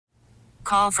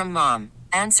Call from mom.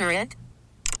 Answer it.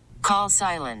 Call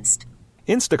silenced.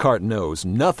 Instacart knows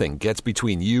nothing gets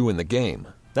between you and the game.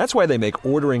 That's why they make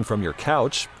ordering from your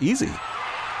couch easy.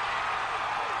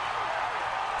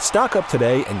 Stock up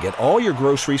today and get all your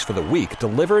groceries for the week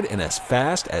delivered in as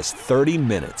fast as 30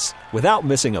 minutes without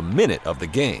missing a minute of the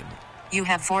game. You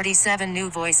have 47 new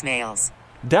voicemails.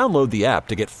 Download the app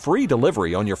to get free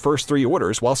delivery on your first 3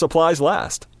 orders while supplies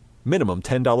last. Minimum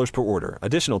 $10 per order.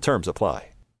 Additional terms apply.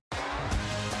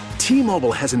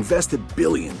 T-Mobile has invested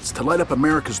billions to light up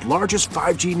America's largest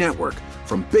 5G network,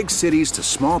 from big cities to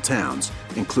small towns,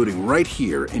 including right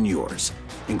here in yours.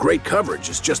 And great coverage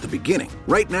is just the beginning.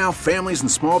 Right now, families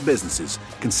and small businesses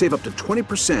can save up to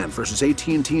 20% versus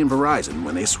AT&T and Verizon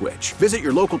when they switch. Visit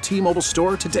your local T-Mobile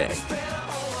store today.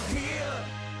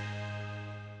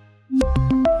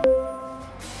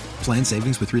 Plan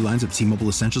savings with 3 lines of T-Mobile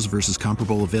Essentials versus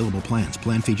comparable available plans.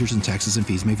 Plan features and taxes and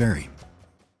fees may vary.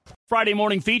 Friday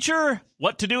morning feature,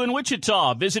 what to do in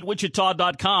Wichita. Visit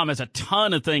Wichita.com. There's a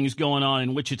ton of things going on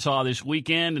in Wichita this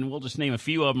weekend, and we'll just name a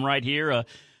few of them right here.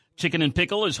 Chicken and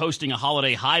Pickle is hosting a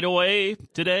holiday hideaway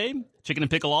today. Chicken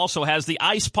and Pickle also has the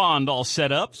ice pond all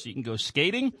set up, so you can go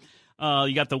skating.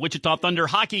 You got the Wichita Thunder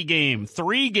hockey game.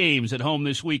 3 games at home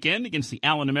this weekend against the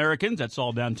Allen Americans. That's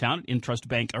all downtown at Intrust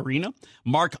Bank Arena.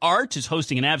 Mark Art is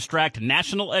hosting an abstract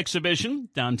national exhibition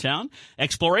downtown.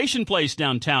 Exploration Place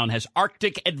downtown has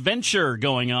Arctic Adventure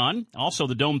going on. Also,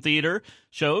 the Dome Theater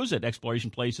shows at Exploration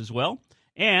Place as well.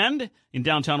 And in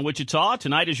downtown Wichita,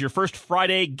 tonight is your first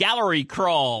Friday gallery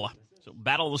crawl. So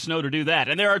battle the snow to do that.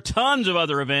 And there are tons of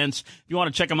other events. If you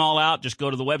want to check them all out, just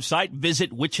go to the website,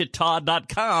 visit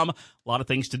Wichita.com. A lot of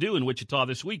things to do in Wichita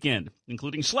this weekend,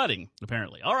 including sledding,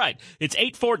 apparently. All right, it's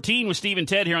 8:14 with Steve and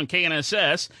Ted here on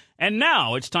KNSS. And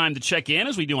now it's time to check in,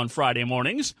 as we do on Friday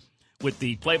mornings, with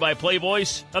the play-by-play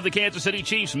voice of the Kansas City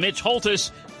Chiefs, Mitch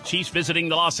Holthus. Chiefs visiting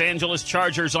the Los Angeles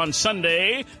Chargers on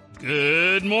Sunday.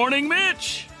 Good morning,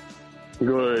 Mitch.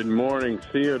 Good morning,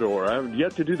 Theodore. I've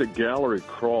yet to do the gallery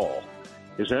crawl.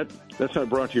 That's not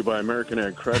brought to you by American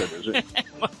Ag Credit, is it?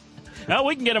 Well,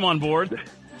 we can get them on board.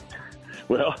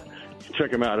 Well, check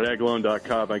them out at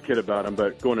agloan.com. I kid about them,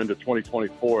 but going into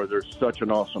 2024, they're such an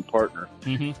awesome partner,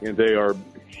 and they are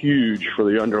huge for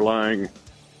the underlying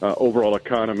overall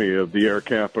economy of the air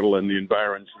capital and the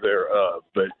environs thereof.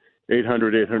 But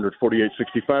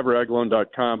 800-800-4865 or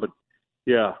agloan.com. But,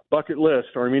 yeah, bucket list,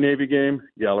 Army-Navy game,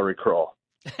 gallery crawl.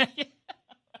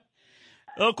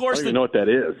 Of course, I don't even know what that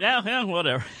is. Yeah,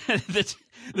 whatever.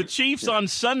 The Chiefs on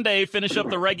Sunday finish up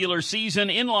the regular season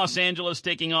in Los Angeles,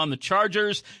 taking on the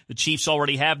Chargers. The Chiefs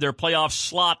already have their playoff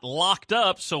slot locked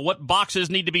up, so what boxes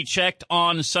need to be checked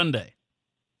on Sunday?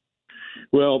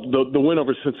 Well, the win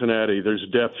over Cincinnati, there's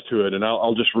depth to it, and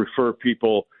I'll just refer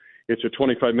people. It's a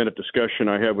 25-minute discussion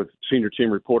I have with senior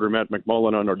team reporter Matt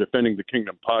McMullen on our Defending the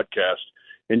Kingdom podcast,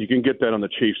 and you can get that on the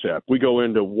Chiefs app. We go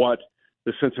into what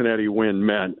the Cincinnati win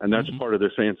meant, and that's part of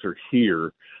this answer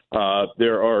here.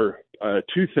 There are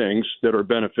 2 things that are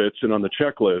benefits and on the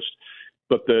checklist,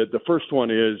 but the first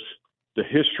one is the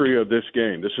history of this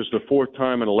game. This is the 4th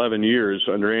time in 11 years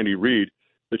under Andy Reid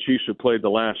the Chiefs have played the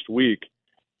last week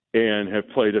and have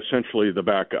played essentially the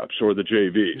backups or the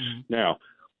JVs. Now,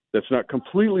 that's not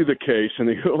completely the case, and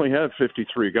you only have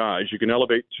 53 guys. You can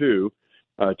elevate 2,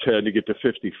 Ted, to get to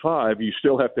 55. You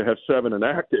still have to have 7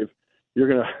 inactive. You're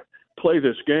going to play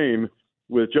this game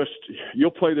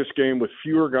you'll play this game with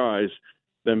fewer guys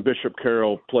than Bishop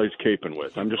Carroll plays Capon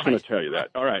with. I'm just going to tell you that.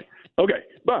 All right. Okay.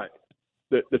 But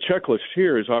the checklist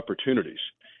here is opportunities.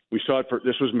 We saw it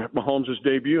this was Mahomes'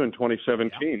 debut in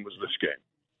 2017 was this game.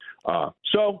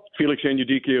 So Felix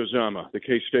Anudike-Uzomah, the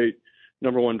K-State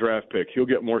 #1 draft pick, he'll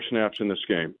get more snaps in this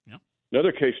game. Yep.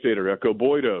 Another K-Stater, Echo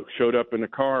Boydo, showed up in the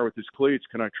car with his cleats.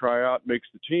 Can I try out? Makes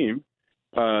the team.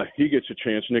 He gets a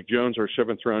chance. Nick Jones, our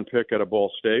 7th-round pick out of Ball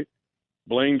State.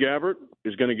 Blaine Gabbert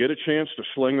is going to get a chance to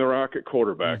sling the rock at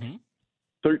quarterback.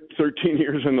 13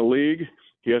 years in the league.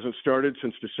 He hasn't started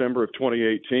since December of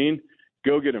 2018.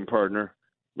 Go get him, partner,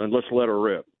 and let's let her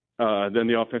rip. Then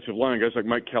the offensive line, guys like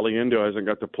Mike Caliendo hasn't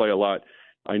got to play a lot.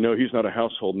 I know he's not a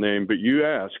household name, but you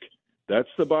ask, that's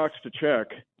the box to check,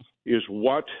 is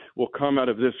what will come out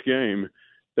of this game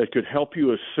that could help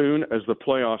you as soon as the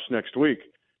playoffs next week.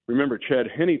 Remember, Chad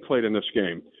Henne played in this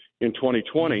game in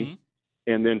 2020,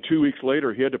 and then 2 weeks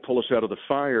later he had to pull us out of the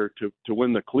fire to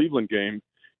win the Cleveland game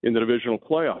in the divisional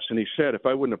playoffs. And he said, if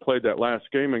I wouldn't have played that last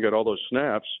game and got all those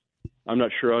snaps, I'm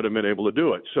not sure I'd have been able to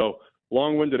do it. So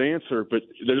long-winded answer, but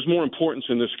there's more importance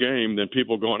in this game than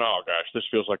people going, oh, gosh, this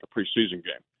feels like a preseason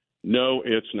game. No,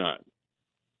 it's not.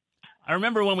 I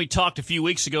remember when we talked a few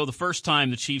weeks ago, the first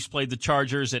time the Chiefs played the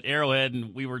Chargers at Arrowhead,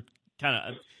 and we were kind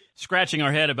of scratching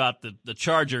our head about the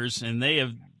Chargers, and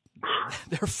they're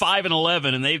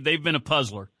 5-11, and they've been a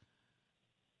puzzler.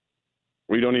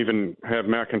 We don't even have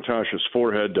McIntosh's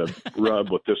forehead to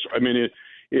rub with this. I mean,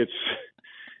 it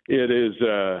is.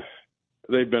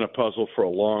 They've been a puzzle for a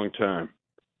long time.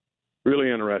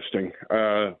 Really interesting.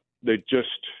 They're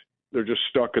just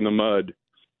stuck in the mud,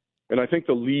 and I think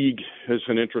the league has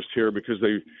an interest here because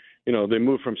they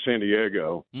moved from San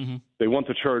Diego. Mm-hmm. They want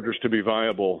the Chargers to be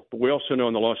viable, but we also know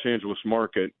in the Los Angeles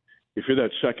market, if you're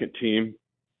that second team,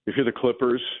 if you're the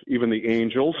Clippers, even the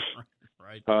Angels,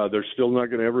 right. They're still not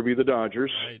going to ever be the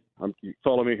Dodgers. Right. You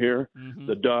follow me here? Mm-hmm.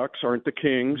 The Ducks aren't the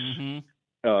Kings.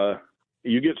 Mm-hmm.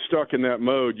 You get stuck in that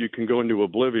mode, you can go into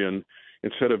oblivion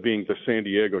instead of being the San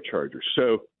Diego Chargers.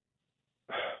 So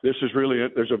this is really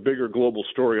there's a bigger global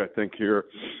story, I think, here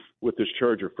with this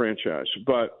Charger franchise.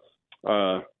 But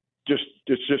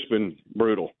it's just been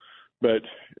brutal. But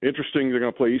interesting, they're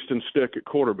going to play Easton Stick at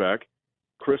quarterback.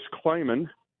 Chris Kleiman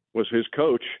was his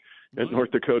coach at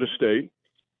North Dakota State,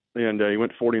 and he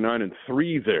went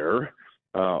 49-3 there,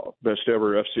 best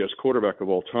ever FCS quarterback of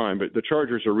all time. But the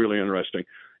Chargers are really interesting.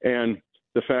 And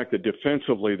the fact that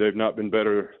defensively they've not been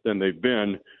better than they've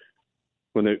been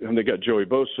when they got Joey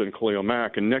Bosa and Khalil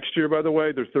Mack. And next year, by the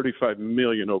way, they're $35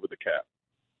 million over the cap.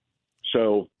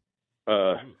 So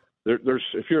there's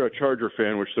if you're a Charger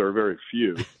fan, which there are very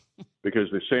few, because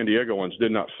the San Diego ones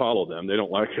did not follow them. They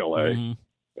don't like LA. Mm-hmm.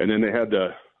 And then they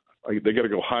got to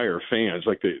go hire fans.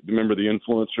 Like remember the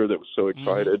influencer that was so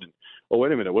excited. Mm-hmm. Oh,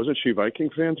 wait a minute. Wasn't she Viking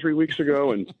fan 3 weeks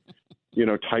ago? And,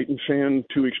 Titan fan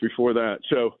 2 weeks before that.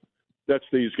 So that's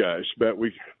these guys. But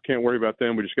we can't worry about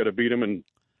them. We just got to beat them and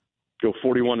go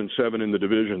 41-7 in the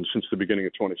division since the beginning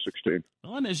of 2016.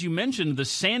 Well, and as you mentioned, the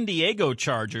San Diego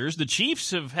Chargers, the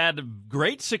Chiefs have had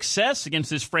great success against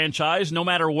this franchise no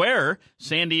matter where,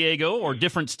 San Diego or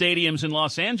different stadiums in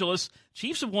Los Angeles.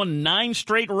 Chiefs have won 9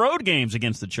 straight road games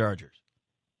against the Chargers.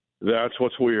 That's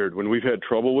what's weird. When we've had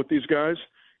trouble with these guys,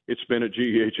 it's been at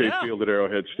GEHA Field at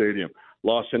Arrowhead Stadium.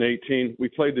 Lost in 18. We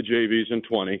played the JVs in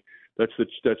 20. That's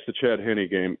the Chad Henne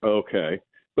game. Okay.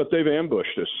 But they've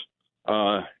ambushed us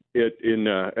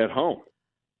at home.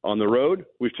 On the road,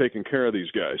 we've taken care of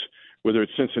these guys, whether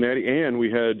it's Cincinnati. And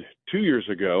we had 2 years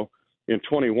ago in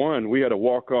 21, we had a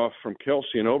walk-off from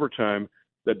Kelsey in overtime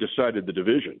that decided the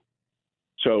division.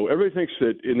 So everybody thinks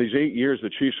that in these 8 years the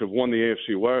Chiefs have won the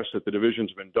AFC West, that the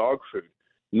division's been dog food.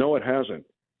 No, it hasn't.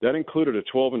 That included a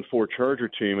 12-4 Charger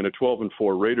team and a 12-4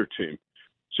 Raider team.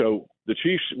 So the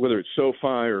Chiefs, whether it's SoFi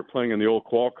or playing in the old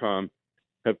Qualcomm,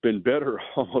 have been better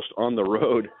almost on the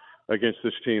road against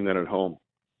this team than at home.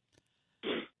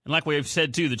 And like we've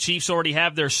said, too, the Chiefs already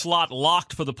have their slot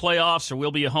locked for the playoffs. There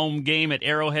will be a home game at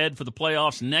Arrowhead for the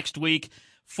playoffs next week.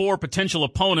 4 potential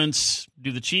opponents.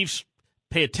 Do the Chiefs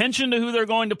pay attention to who they're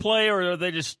going to play, or are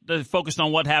they just focused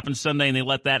on what happens Sunday and they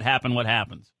let that happen what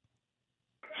happens?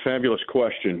 Fabulous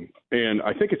question. And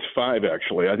I think it's 5,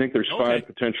 actually. I think there's 5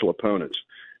 potential opponents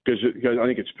because I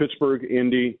think it's Pittsburgh,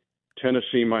 Indy,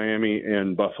 Tennessee, Miami,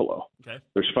 and Buffalo. Okay.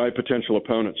 There's 5 potential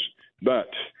opponents. But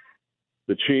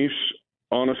the Chiefs,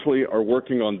 honestly, are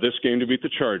working on this game to beat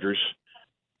the Chargers,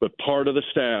 but part of the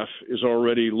staff is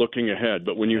already looking ahead.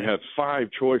 But when you have 5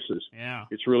 choices,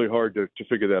 it's really hard to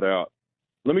figure that out.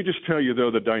 Let me just tell you, though,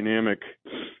 the dynamic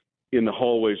in the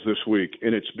hallways this week,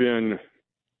 and it's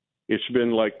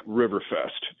been like Riverfest.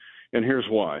 And here's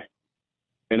why.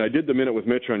 And I did the Minute with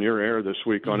Mitch on your air this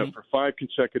week on it. For 5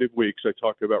 consecutive weeks, I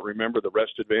talked about, remember, the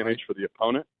rest advantage for the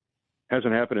opponent.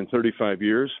 Hasn't happened in 35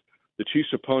 years. The Chiefs'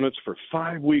 opponents for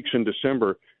 5 weeks in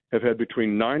December have had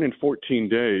between 9 and 14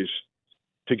 days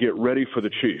to get ready for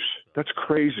the Chiefs. That's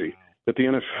crazy that the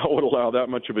NFL would allow that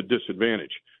much of a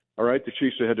disadvantage. All right, the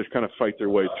Chiefs had to kind of fight their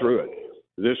way through it.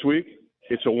 This week,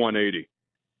 it's a 180.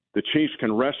 The Chiefs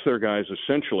can rest their guys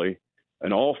essentially,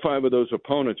 and all 5 of those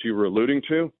opponents you were alluding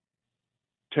to,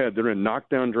 Ted, they're in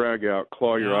knockdown, drag-out,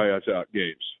 claw-your-eyes-out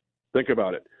games. Think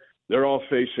about it. They're all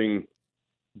facing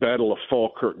Battle of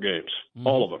Falkirk games,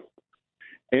 all of them.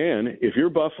 And if you're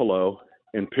Buffalo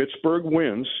and Pittsburgh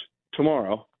wins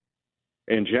tomorrow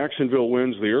and Jacksonville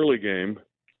wins the early game,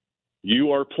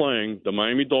 you are playing the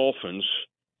Miami Dolphins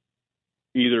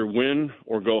either win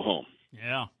or go home.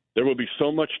 Yeah. There will be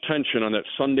so much tension on that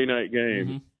Sunday night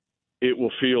game, it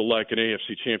will feel like an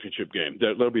AFC championship game.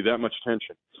 There'll be that much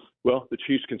tension. Well, the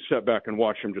Chiefs can sit back and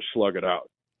watch them just slug it out.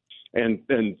 And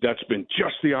that's been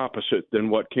just the opposite than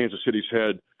what Kansas City's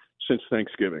had since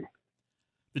Thanksgiving.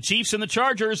 The Chiefs and the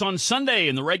Chargers on Sunday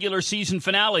in the regular season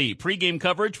finale. Pre-game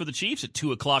coverage for the Chiefs at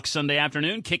 2 o'clock Sunday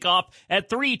afternoon. Kickoff at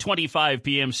 3:25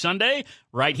 p.m. Sunday,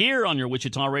 right here on your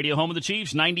Wichita radio home of the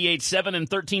Chiefs, 98.7 and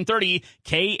 1330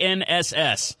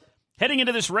 KNSS. Heading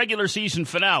into this regular season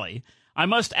finale, I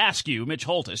must ask you, Mitch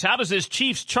Holthus, how does this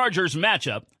Chiefs-Chargers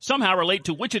matchup somehow relate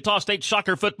to Wichita State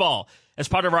Shocker football? As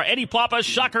part of our Eddie Plappa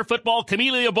Shocker Football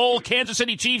Camellia Bowl Kansas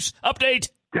City Chiefs update.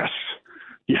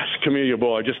 Yes, Camellia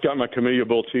Bowl. I just got my Camellia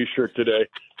Bowl T-shirt today.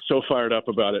 So fired up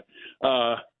about it.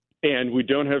 And we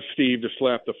don't have Steve to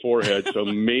slap the forehead, so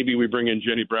maybe we bring in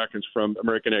Jenny Brackens from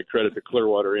American Ag Credit to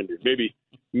Clearwater, Indian.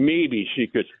 Maybe she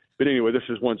could. But anyway, this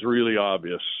is one's really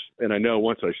obvious, and I know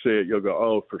once I say it, you'll go,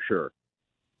 oh, for sure.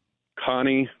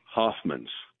 Connie Hoffman's.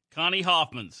 Connie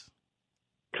Hoffman's,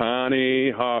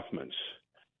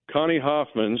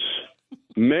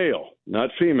 male,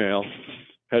 not female,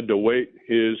 had to wait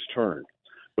his turn.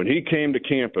 When he came to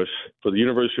campus for the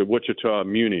University of Wichita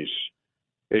Munis,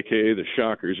 a.k.a. the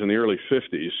Shockers, in the early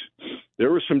 50s,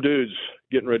 there were some dudes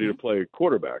getting ready to play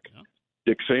quarterback.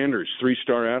 Dick Sanders,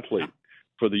 3-star athlete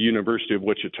for the University of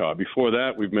Wichita. Before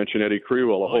that, we've mentioned Eddie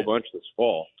Crewell a whole bunch this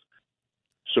fall.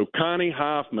 So Connie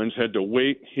Hoffman's had to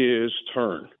wait his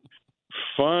turn.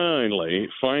 Finally,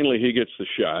 he gets the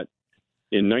shot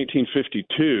in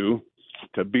 1952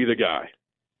 to be the guy.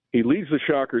 He leads the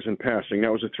Shockers in passing.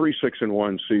 That was a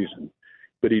 3-6-1 season.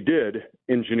 But he did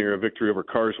engineer a victory over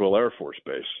Carswell Air Force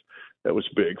Base. That was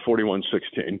big,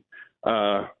 41-16.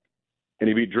 And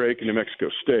he beat Drake in New Mexico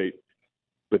State.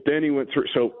 But then he went through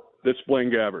 – so that's Blaine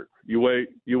Gabbert. You wait.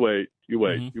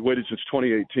 Mm-hmm. You waited since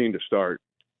 2018 to start.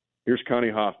 Here's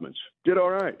Connie Hoffman's. Did all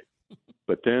right.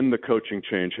 But then the coaching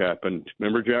change happened.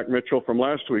 Remember Jack Mitchell from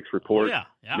last week's report? Yeah.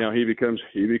 Now he becomes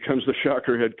the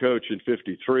Shocker head coach in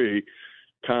 53.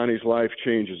 Connie's life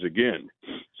changes again.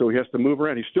 So he has to move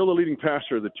around. He's still the leading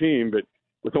passer of the team, but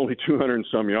with only 200 and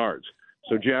some yards.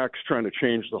 So Jack's trying to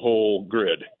change the whole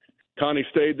grid. Connie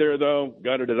stayed there, though,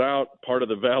 gutted it out, part of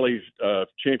the Valley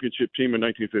championship team in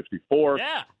 1954.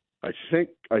 Yeah. I think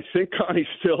Connie's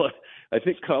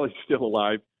still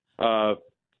alive.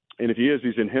 And if he is,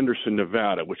 he's in Henderson,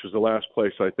 Nevada, which was the last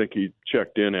place I think he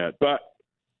checked in at. But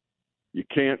you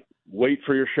can't wait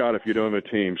for your shot if you don't have a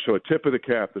team. So a tip of the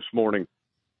cap this morning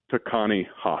to Connie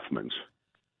Hoffman's.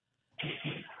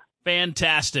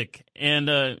 Fantastic. And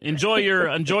enjoy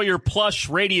your plush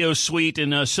radio suite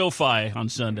in SoFi on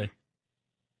Sunday.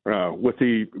 With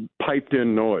the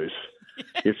piped-in noise.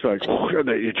 It's like,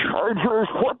 the Chargers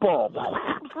football.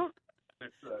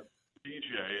 It's a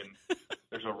DJ, and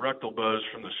there's a rectal buzz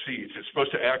from the seats. It's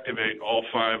supposed to activate all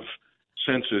 5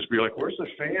 senses. Be like, where's the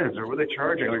fans? Or were they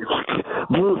charging? Like,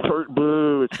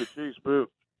 boo, it's the Chiefs, boo.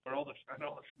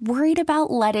 Worried about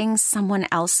letting someone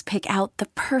else pick out the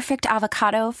perfect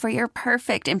avocado for your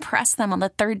perfect impress them on the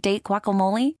third date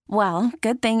guacamole? Well,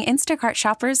 good thing Instacart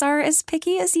shoppers are as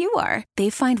picky as you are. They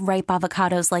find ripe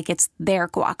avocados like it's their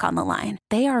guac on the line.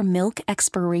 They are milk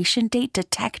expiration date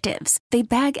detectives. They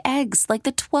bag eggs like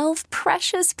the 12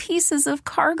 precious pieces of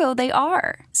cargo they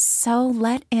are. So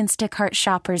let Instacart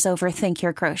shoppers overthink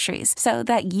your groceries so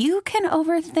that you can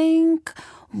overthink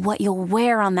what you'll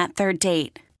wear on that third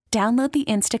date. Download the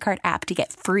Instacart app to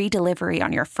get free delivery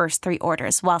on your first 3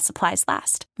 orders while supplies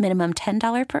last. Minimum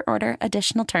 $10 per order.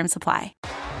 Additional terms apply.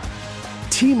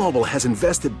 T-Mobile has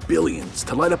invested billions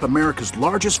to light up America's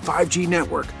largest 5G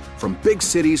network, from big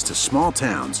cities to small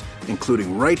towns,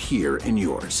 including right here in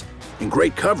yours. And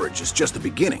great coverage is just the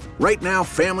beginning. Right now,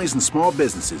 families and small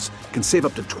businesses can save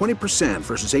up to 20%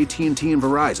 versus AT&T and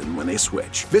Verizon when they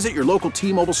switch. Visit your local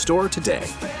T-Mobile store today.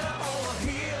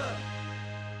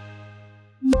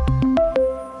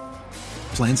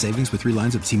 Plan savings with 3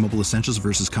 lines of T-Mobile Essentials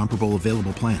versus comparable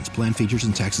available plans. Plan features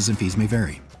and taxes and fees may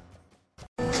vary.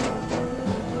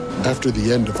 After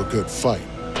the end of a good fight,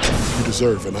 you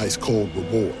deserve an ice-cold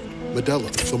reward. Modelo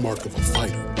is the mark of a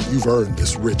fighter. You've earned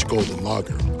this rich golden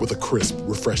lager with a crisp,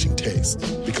 refreshing taste.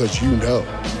 Because you know,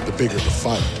 the bigger the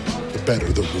fight, the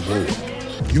better the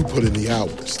reward. You put in the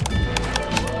hours,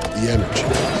 the energy,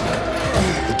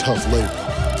 the tough labor.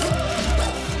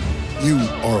 You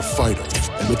are a fighter,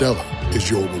 and Modelo is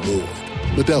your reward.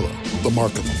 Modelo, the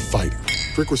mark of a fighter.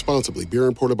 Drink responsibly. Beer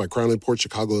imported by Crown Imports,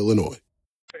 Chicago, Illinois.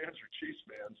 Fans are Chiefs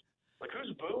fans. Like,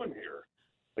 who's booing here?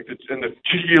 Like,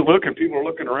 you look and people are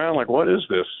looking around like, what is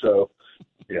this? So,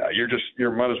 yeah,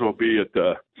 you might as well be at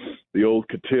the old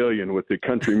cotillion with the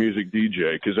country music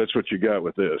DJ, because that's what you got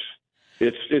with this.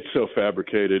 It's so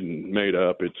fabricated and made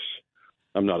up.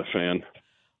 I'm not a fan.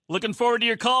 Looking forward to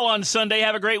your call on Sunday.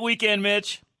 Have a great weekend,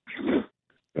 Mitch.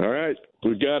 All right,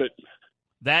 we got it.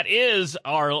 That is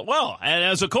and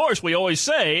as of course we always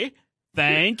say,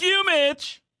 thank you,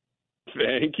 Mitch.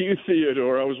 Thank you,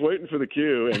 Theodore. I was waiting for the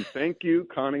cue, and thank you,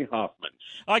 Connie Hoffman.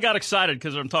 I got excited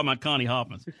because I'm talking about Connie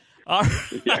Hoffman. All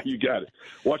right. Yeah, you got it.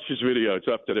 Watch this video. It's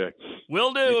up today.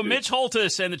 Will do. Mitch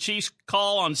Holthus and the Chiefs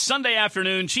call on Sunday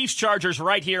afternoon. Chiefs-Chargers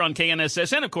right here on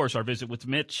KNSS. And, of course, our visit with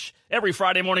Mitch every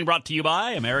Friday morning brought to you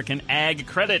by American Ag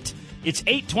Credit. It's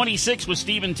 8:26 with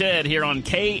Steve and Ted here on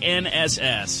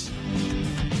KNSS.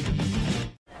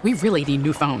 We really need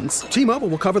new phones. T-Mobile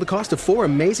will cover the cost of 4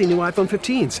 amazing new iPhone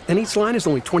 15s, and each line is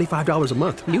only $25 a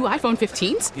month. New iPhone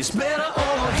 15s? It's better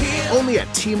over here. Only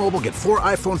at T-Mobile, get 4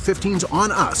 iPhone 15s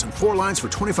on us and 4 lines for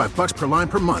 $25 per line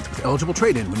per month with eligible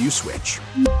trade-in when you switch.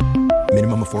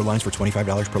 Minimum of 4 lines for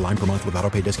 $25 per line per month with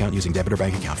autopay discount using debit or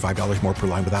bank account. $5 more per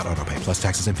line without autopay, plus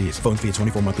taxes and fees. Phone fee at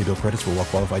 24 monthly bill credits for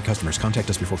well-qualified customers. Contact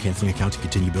us before canceling account to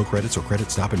continue bill credits or credit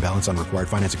stop and balance on required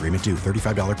finance agreement due.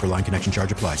 $35 per line connection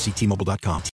charge applies. See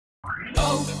T-Mobile.com.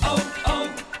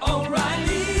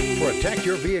 O'Reilly. Protect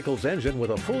your vehicle's engine with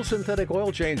a full synthetic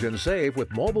oil change and save with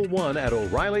Mobil 1 at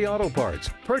O'Reilly Auto Parts.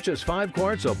 Purchase 5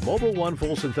 quarts of Mobil 1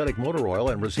 full synthetic motor oil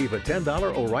and receive a $10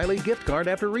 O'Reilly gift card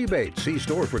after rebate. See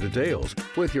store for details.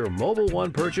 With your Mobil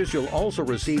 1 purchase, you'll also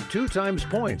receive 2 times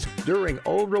points during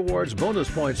O Rewards Bonus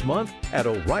Points Month at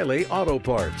O'Reilly Auto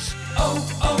Parts.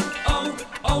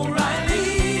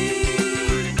 O'Reilly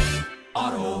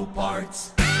Auto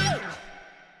Parts.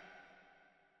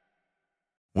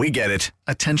 We get it.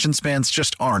 Attention spans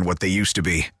just aren't what they used to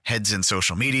be. Heads in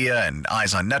social media and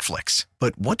eyes on Netflix.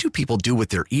 But what do people do with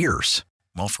their ears?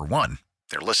 Well, for one,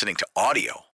 they're listening to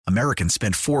audio. Americans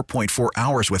spend 4.4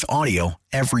 hours with audio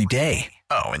every day.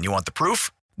 Oh, and you want the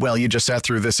proof? Well, you just sat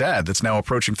through this ad that's now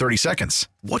approaching 30 seconds.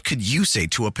 What could you say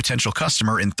to a potential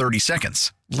customer in 30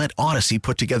 seconds? Let Odyssey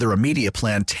put together a media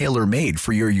plan tailor-made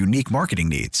for your unique marketing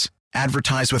needs.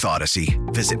 Advertise with Odyssey.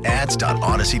 Visit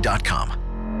ads.odyssey.com.